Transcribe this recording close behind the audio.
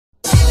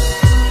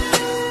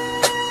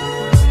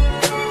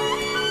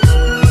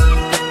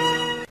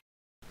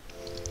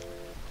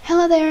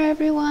Hello there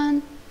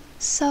everyone!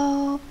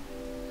 So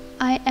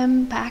I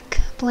am back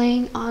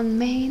playing on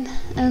main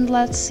and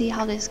let's see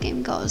how this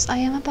game goes. I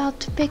am about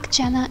to pick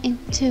Janna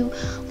into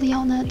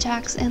Leona,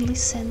 Jax and Lee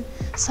Sin,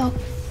 so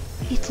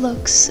it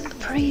looks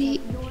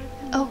pretty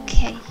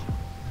okay.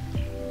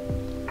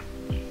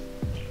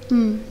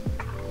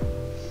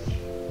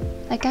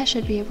 Like I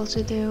should be able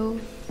to do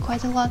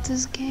quite a lot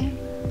this game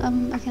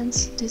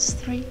against these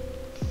three.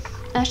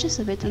 Ashe is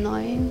a bit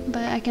annoying,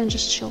 but I can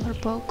just chill her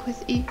poke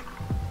with E.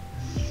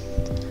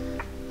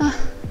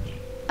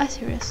 I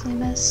seriously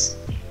miss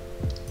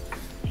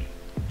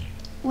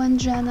when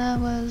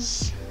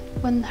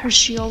when her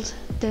shield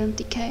didn't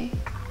decay.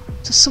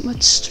 It was so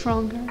much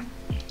stronger.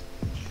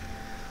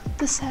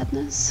 The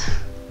sadness,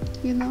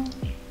 you know.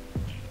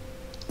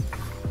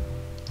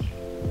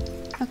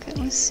 Okay,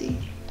 let's see.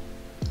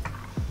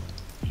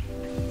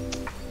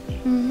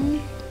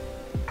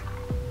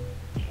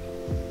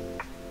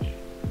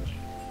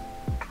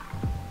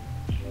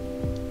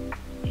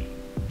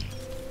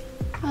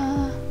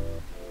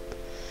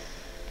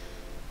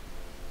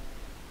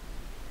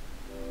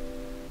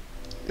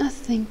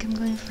 I think I'm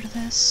going for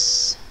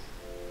this.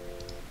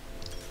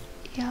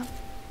 Yeah.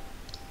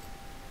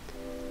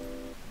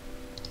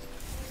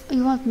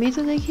 You want me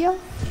to take heal?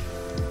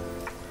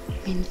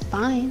 I mean,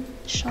 fine,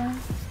 sure.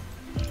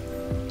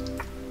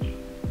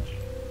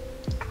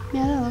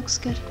 Yeah, that looks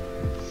good.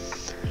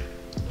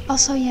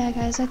 Also, yeah,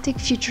 guys, I take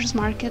futures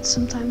market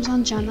sometimes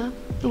on Janna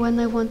when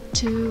I want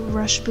to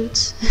rush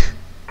boots.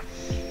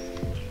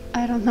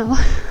 I don't know.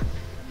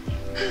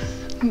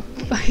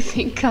 I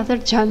think other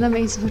Janna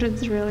mates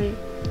wouldn't really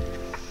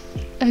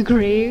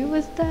agree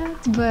with that,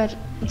 but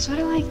it's what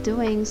I like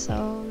doing,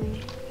 so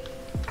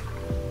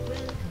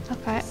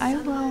okay, I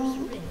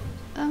will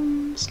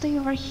stay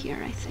over here,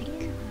 I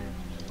think,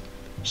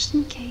 just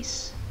in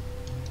case.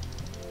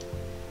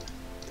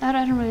 I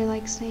don't really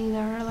like staying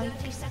there, like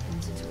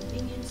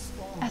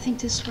I think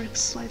this works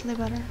slightly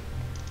better.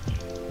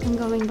 I'm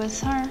going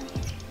with her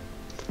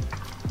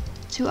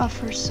to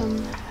offer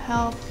some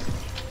help.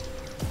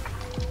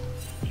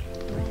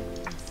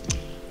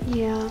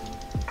 Yeah,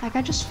 like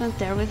I just went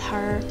there with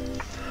her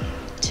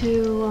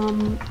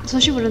to so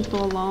she wouldn't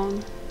go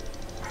alone.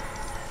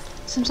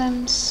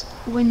 Sometimes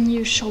when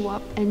you show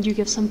up and you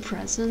give some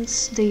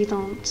presents, they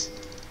don't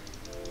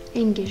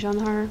engage on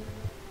her.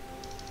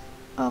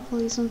 Oh,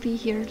 please don't be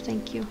here,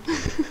 thank you.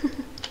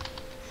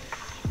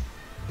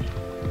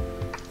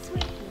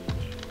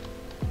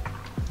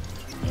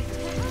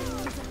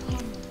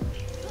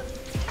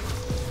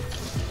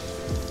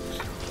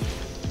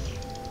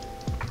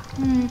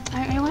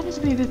 I wanted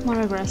to be a bit more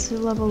aggressive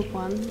level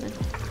 1, but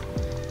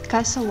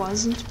Kai'Sa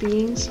wasn't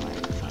being, so I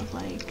felt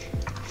like,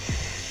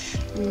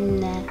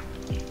 nah.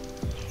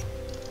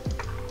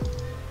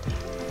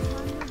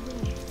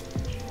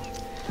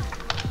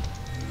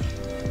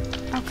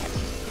 Okay.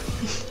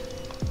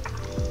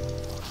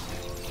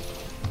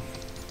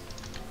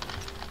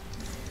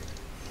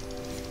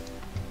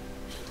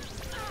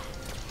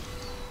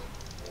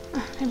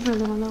 I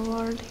really want a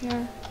ward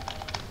here.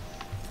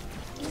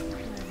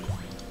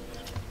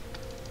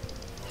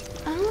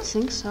 I don't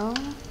think so,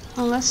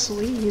 unless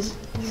Lee is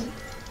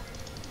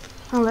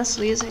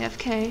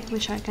AFK,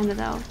 which I kinda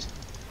doubt.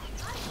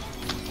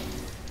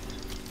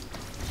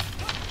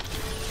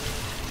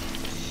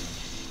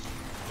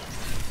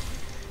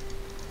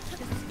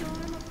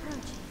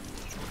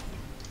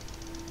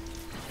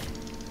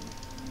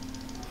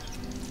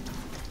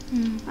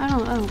 I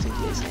don't think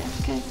he is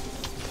AFK.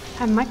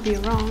 I might be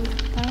wrong,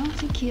 but I don't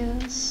think he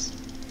is.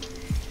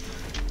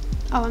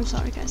 Oh, I'm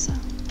sorry, Kai'Sa.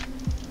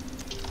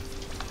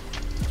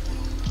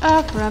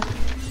 Oh crap.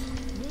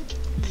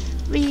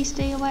 Please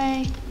stay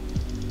away.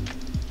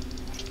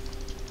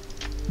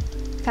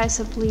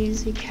 Kai'Sa,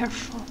 please be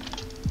careful.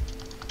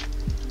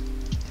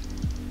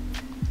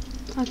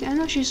 Okay, I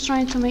know she's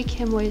trying to make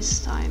him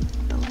waste time,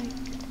 but like...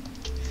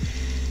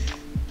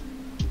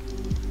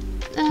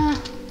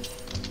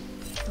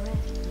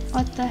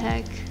 what the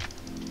heck?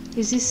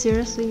 Is he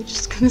seriously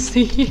just gonna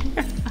stay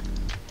here?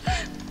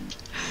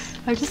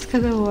 I'm just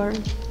gonna worry.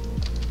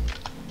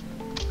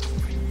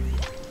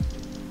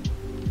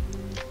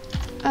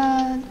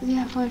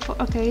 Yeah,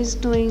 24. Okay, he's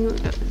doing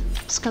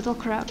Scuttle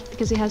Crab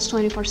because he has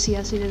 24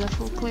 CS, he did a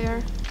full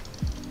clear.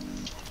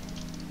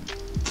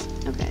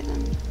 Okay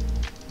then.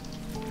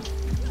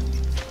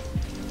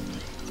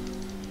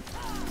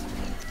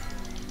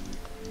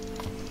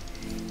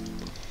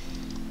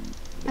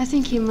 I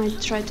think he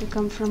might try to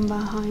come from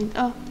behind.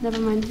 Oh, never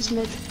mind, he's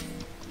mid.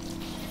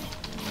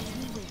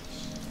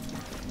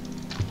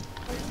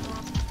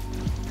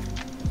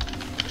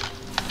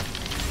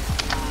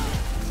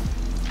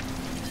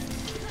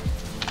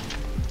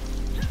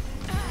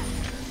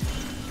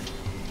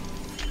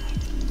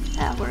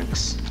 That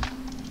works.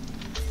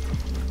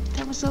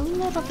 That was a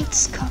little bit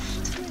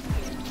scuffed.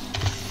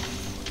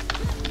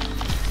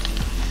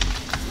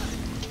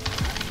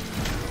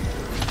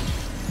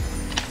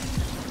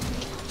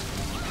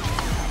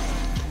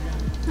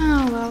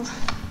 Oh well.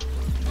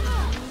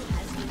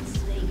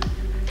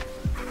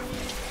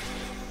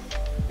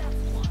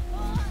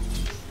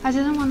 I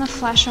didn't want to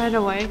flash right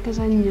away because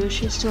I knew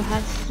she still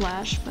had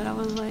flash, but I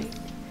was like,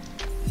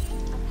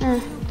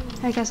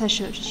 I guess I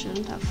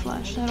shouldn't have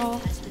flashed at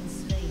all.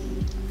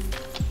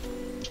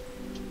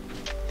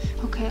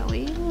 Okay,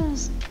 Lee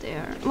is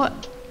there.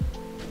 What?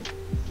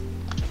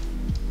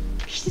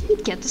 She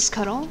didn't get the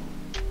scuttle?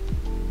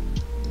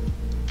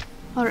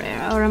 Or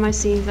am I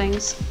seeing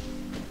things?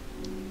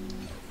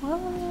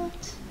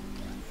 What?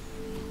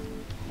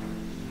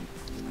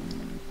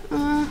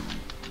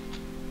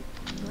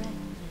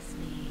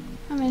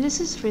 I mean, this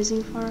is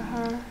freezing for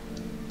her.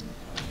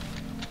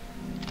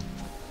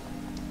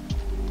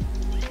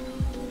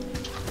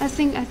 I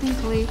think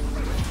Lee.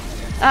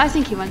 I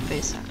think he went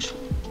base actually.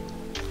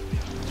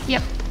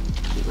 Yep,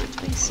 he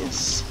went base,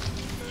 yes.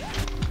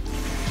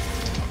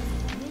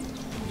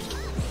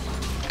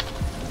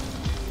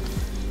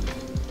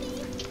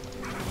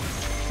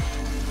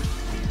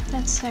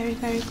 That's very,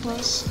 very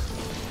close.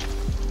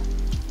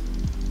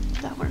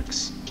 That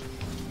works.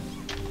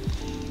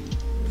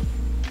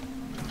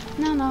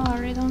 No,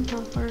 worry, don't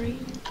worry.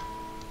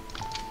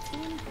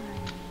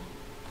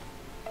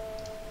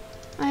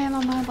 I am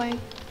on my way.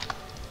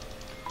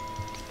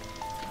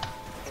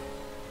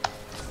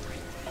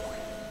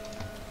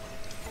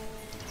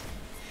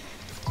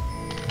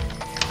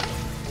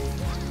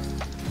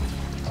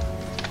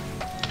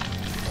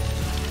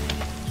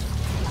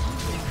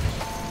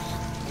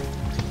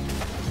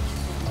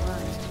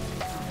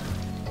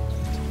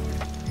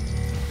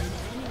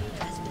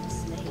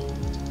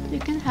 You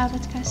can have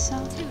it, Kaisa.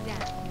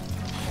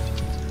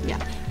 Yeah,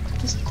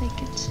 just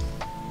take it.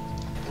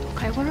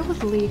 Okay, where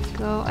would Lee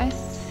go?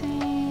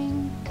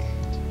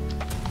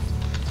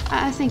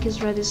 I think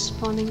his red is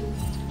spawning.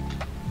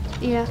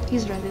 Yeah,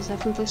 his red is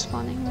definitely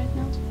spawning right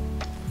now.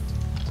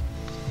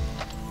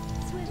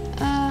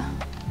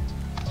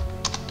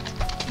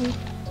 We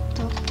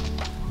top,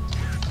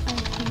 I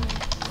think.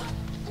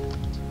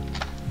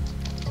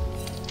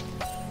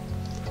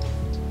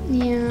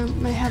 Yeah,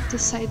 I have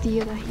this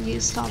idea that he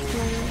stopped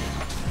playing.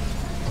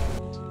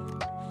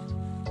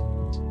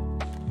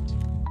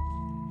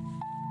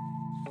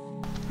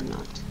 Or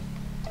not.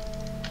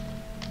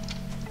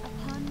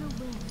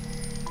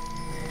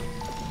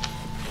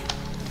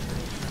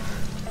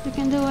 You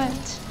can do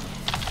it.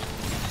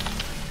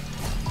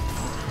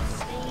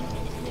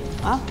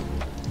 Well,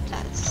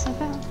 that's a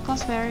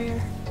cost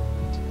barrier.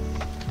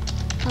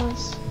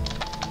 Nice.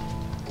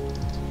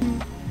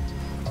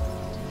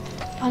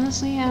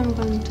 Honestly, I'm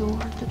going to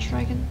hurt the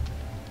dragon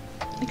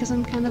because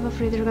I'm kind of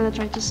afraid they're gonna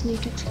try to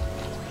sneak it.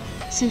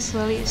 Since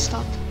Lily is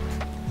stopped,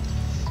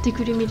 they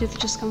could immediately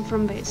just come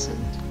from base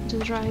and do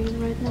the dragon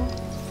right now.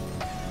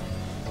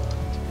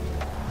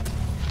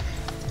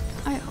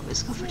 I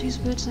always go for these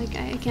boots, like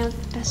I get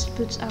best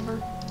boots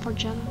ever for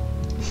Janna.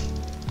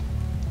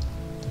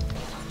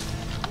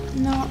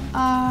 No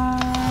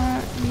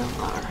R, no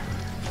R.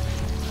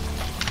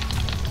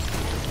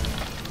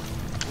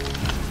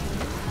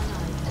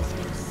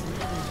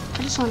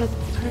 I just wanted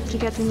her to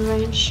get in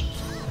range.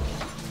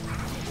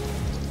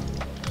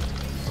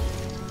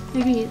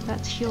 Maybe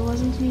that heal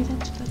wasn't needed,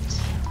 but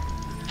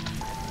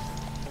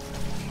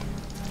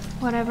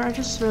whatever, I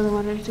just really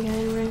wanted her to get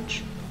in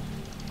range.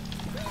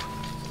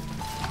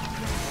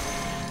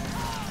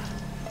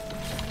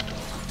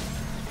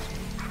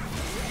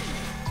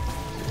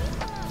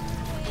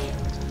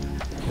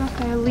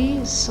 Okay, Lee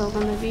is still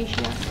gonna be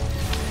here.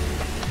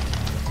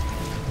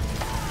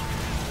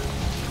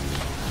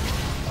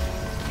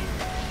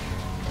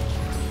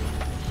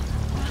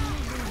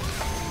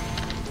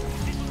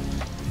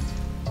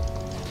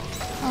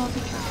 Oh,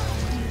 be careful,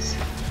 please.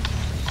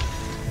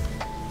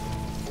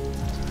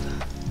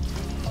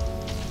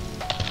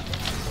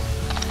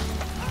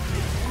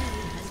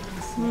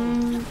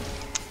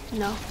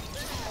 No.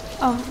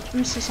 Oh,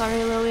 I'm so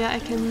sorry, Lilia, I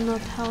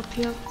cannot help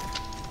you.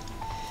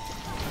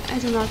 I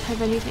do not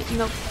have anything.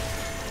 Nope.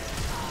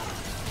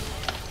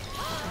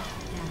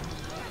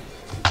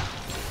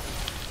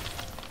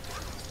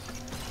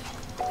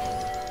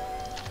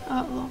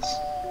 Oh, lost.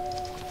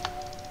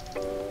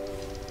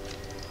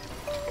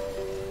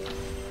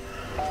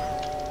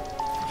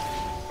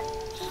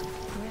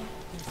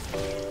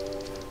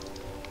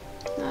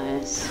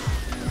 Nice.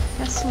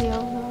 That's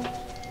Leo now.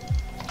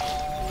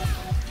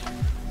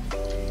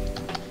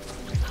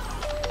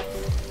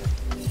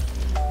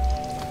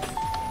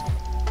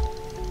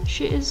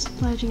 She is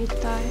letting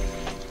it die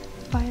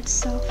by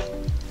itself.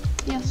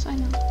 Yes, I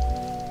know.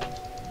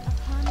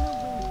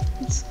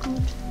 It's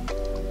good.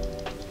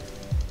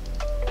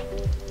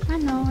 I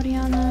know,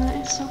 Oriana.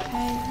 It's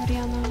okay,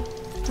 Oriana.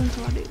 Don't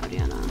worry,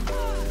 Oriana.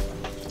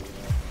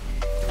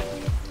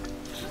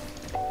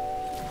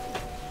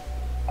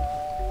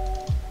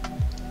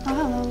 Oh,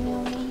 hello,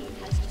 Oriana.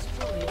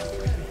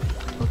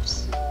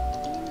 Oops.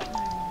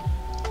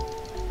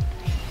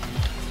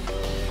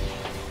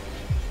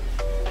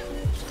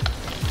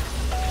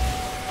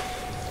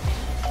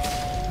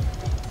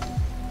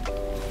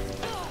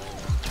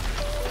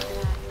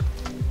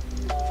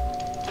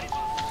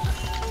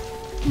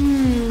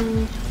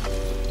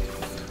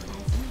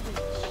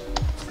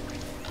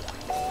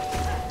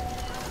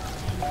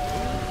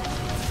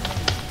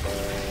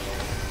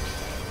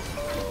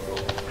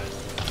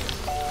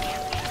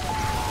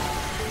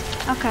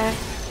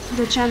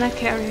 The Janna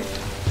carried.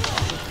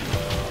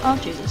 Oh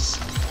Jesus.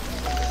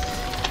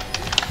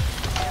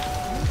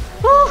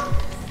 Oh!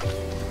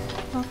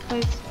 Oh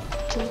wait.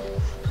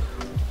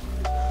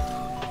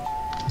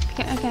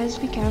 Okay, guys,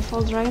 be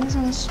careful. Dragon is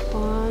gonna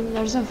spawn.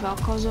 There's a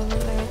Velcos over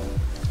there.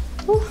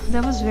 Ooh,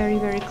 that was very,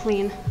 very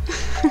clean.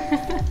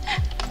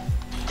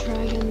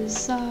 Dragon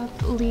is up.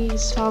 Lee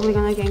is probably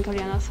gonna gank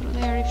Ariana through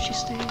there if she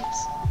stays.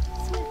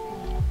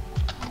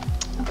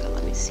 Okay,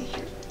 let me see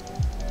here.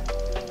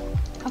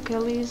 Okay,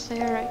 Lee is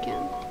there. I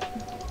can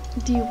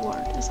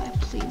de-ward as I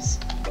please.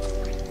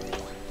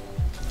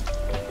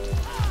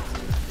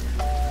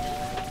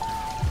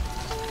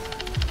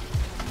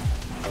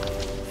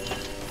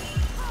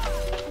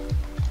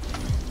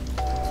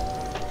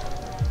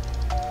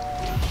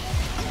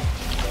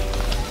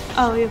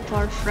 Oh, you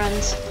poor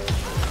friends.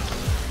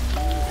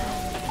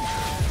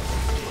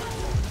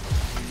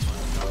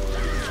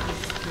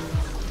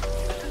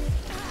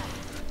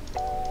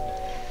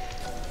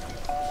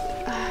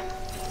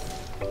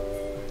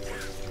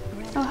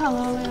 Oh,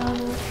 hello, Leona.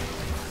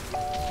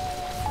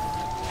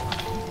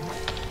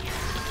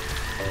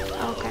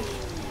 Okay.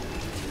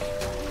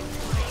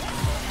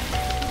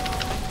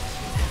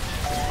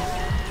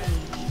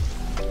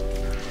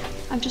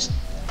 I'm just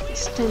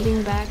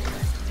standing back.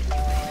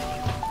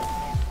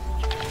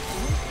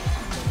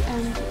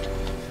 And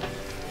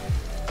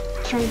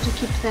trying to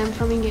keep them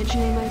from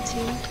engaging in my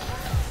team.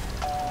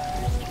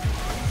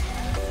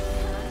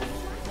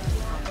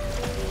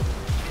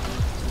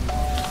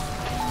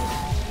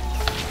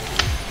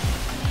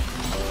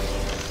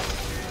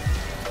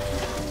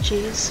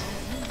 Jeez.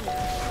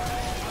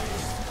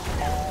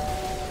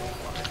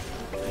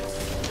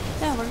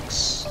 That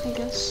works, I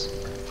guess.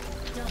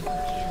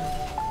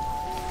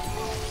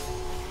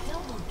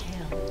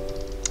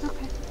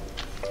 Okay.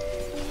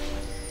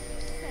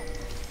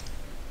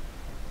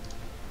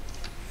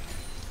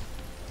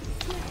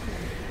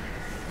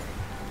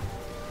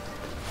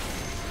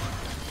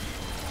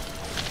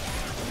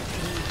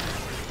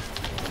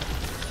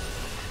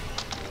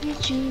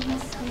 PG,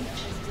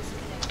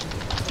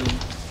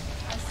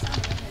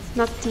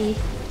 not T,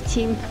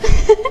 team.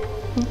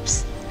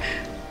 Oops.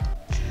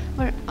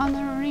 We're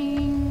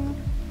honoring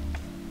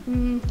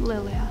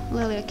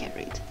Lilia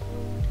carried.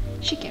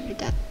 She carried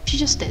that. She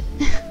just did.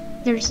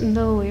 There's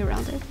no way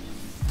around it.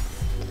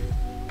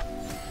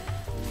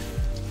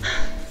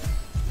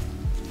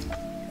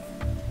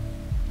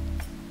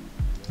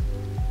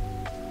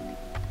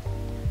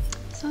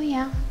 So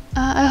yeah,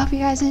 I hope you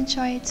guys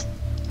enjoyed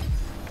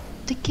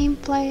the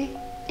gameplay,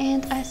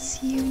 and I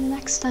see you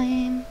next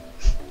time.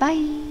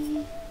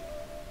 Bye!